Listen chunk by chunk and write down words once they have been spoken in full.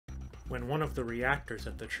When one of the reactors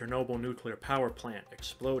at the Chernobyl nuclear power plant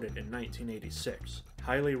exploded in 1986,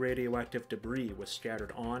 highly radioactive debris was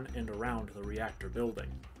scattered on and around the reactor building.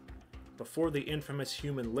 Before the infamous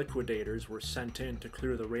human liquidators were sent in to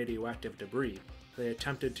clear the radioactive debris, they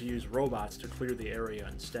attempted to use robots to clear the area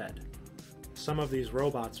instead. Some of these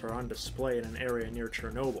robots are on display in an area near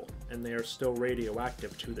Chernobyl, and they are still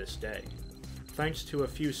radioactive to this day. Thanks to a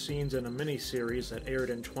few scenes in a miniseries that aired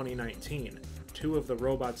in 2019, two of the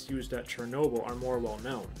robots used at Chernobyl are more well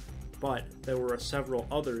known, but there were several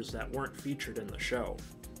others that weren't featured in the show.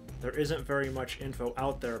 There isn't very much info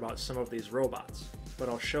out there about some of these robots, but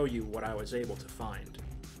I'll show you what I was able to find.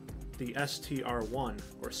 The STR1,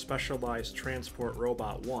 or Specialized Transport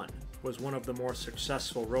Robot 1, was one of the more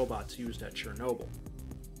successful robots used at Chernobyl.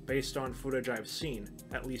 Based on footage I've seen,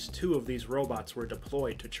 at least two of these robots were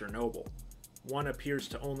deployed to Chernobyl. One appears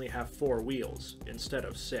to only have 4 wheels, instead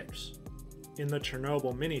of 6. In the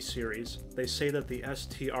Chernobyl miniseries, they say that the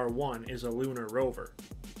STR1 is a lunar rover.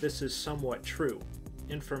 This is somewhat true.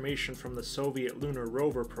 Information from the Soviet lunar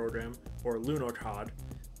rover program, or Lunokhod,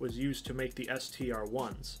 was used to make the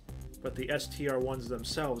STR1s, but the STR1s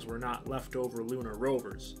themselves were not leftover lunar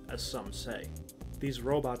rovers, as some say. These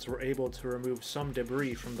robots were able to remove some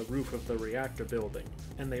debris from the roof of the reactor building,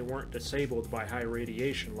 and they weren't disabled by high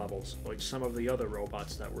radiation levels like some of the other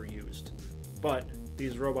robots that were used. But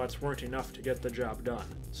these robots weren't enough to get the job done,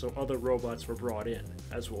 so other robots were brought in,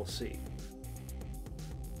 as we'll see.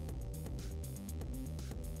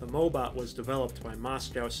 The MOBOT was developed by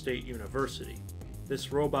Moscow State University.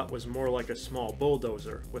 This robot was more like a small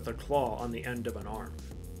bulldozer with a claw on the end of an arm.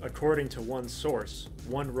 According to one source,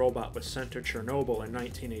 one robot was sent to Chernobyl in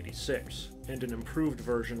 1986, and an improved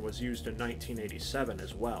version was used in 1987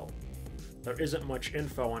 as well. There isn't much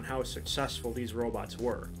info on how successful these robots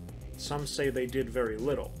were. Some say they did very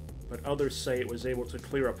little, but others say it was able to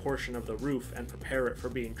clear a portion of the roof and prepare it for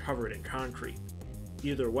being covered in concrete.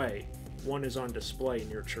 Either way, one is on display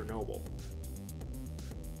near Chernobyl.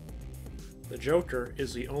 The Joker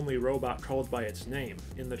is the only robot called by its name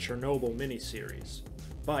in the Chernobyl miniseries,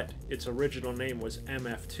 but its original name was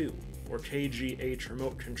MF2, or KGH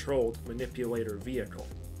Remote-Controlled Manipulator Vehicle.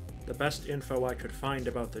 The best info I could find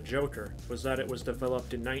about the Joker was that it was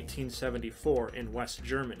developed in 1974 in West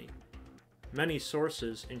Germany. Many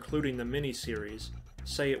sources, including the miniseries,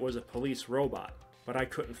 say it was a police robot, but I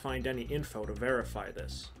couldn't find any info to verify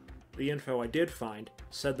this. The info I did find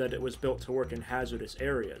said that it was built to work in hazardous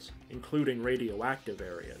areas, including radioactive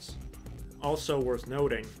areas. Also worth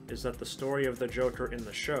noting is that the story of the Joker in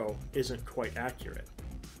the show isn't quite accurate.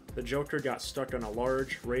 The Joker got stuck on a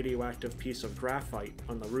large, radioactive piece of graphite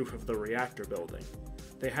on the roof of the reactor building.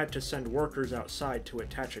 They had to send workers outside to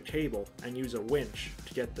attach a cable and use a winch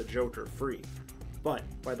to get the Joker free. But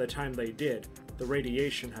by the time they did, the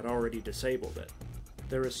radiation had already disabled it.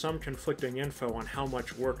 There is some conflicting info on how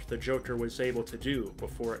much work the Joker was able to do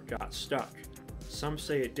before it got stuck. Some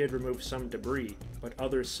say it did remove some debris, but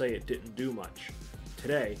others say it didn't do much.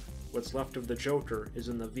 Today, what's left of the Joker is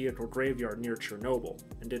in the vehicle graveyard near Chernobyl,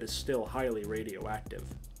 and it is still highly radioactive.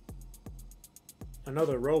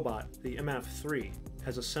 Another robot, the MF3,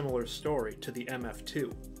 has a similar story to the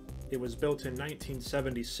MF2. It was built in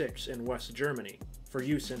 1976 in West Germany for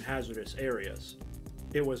use in hazardous areas.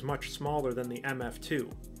 It was much smaller than the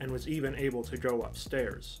MF2, and was even able to go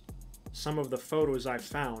upstairs. Some of the photos I've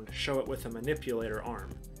found show it with a manipulator arm,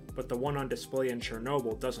 but the one on display in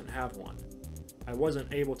Chernobyl doesn't have one. I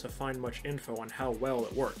wasn't able to find much info on how well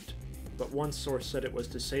it worked, but one source said it was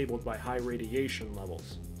disabled by high radiation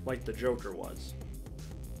levels, like the Joker was.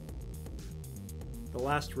 The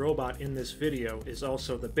last robot in this video is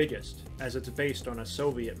also the biggest, as it's based on a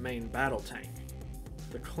Soviet main battle tank.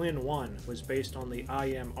 The Clin1 was based on the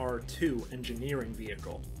IMR-2 engineering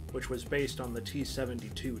vehicle, which was based on the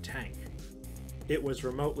T-72 tank. It was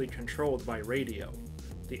remotely controlled by radio.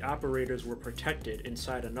 The operators were protected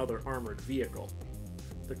inside another armored vehicle.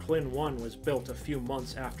 The Clin1 was built a few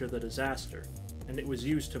months after the disaster, and it was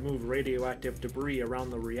used to move radioactive debris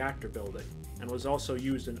around the reactor building, and was also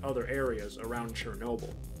used in other areas around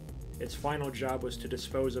Chernobyl. Its final job was to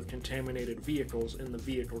dispose of contaminated vehicles in the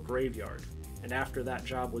vehicle graveyard, and after that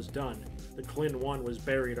job was done, the Clin1 was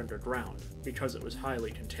buried underground because it was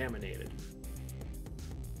highly contaminated.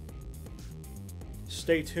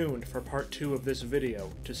 Stay tuned for part 2 of this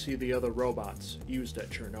video to see the other robots used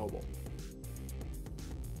at Chernobyl.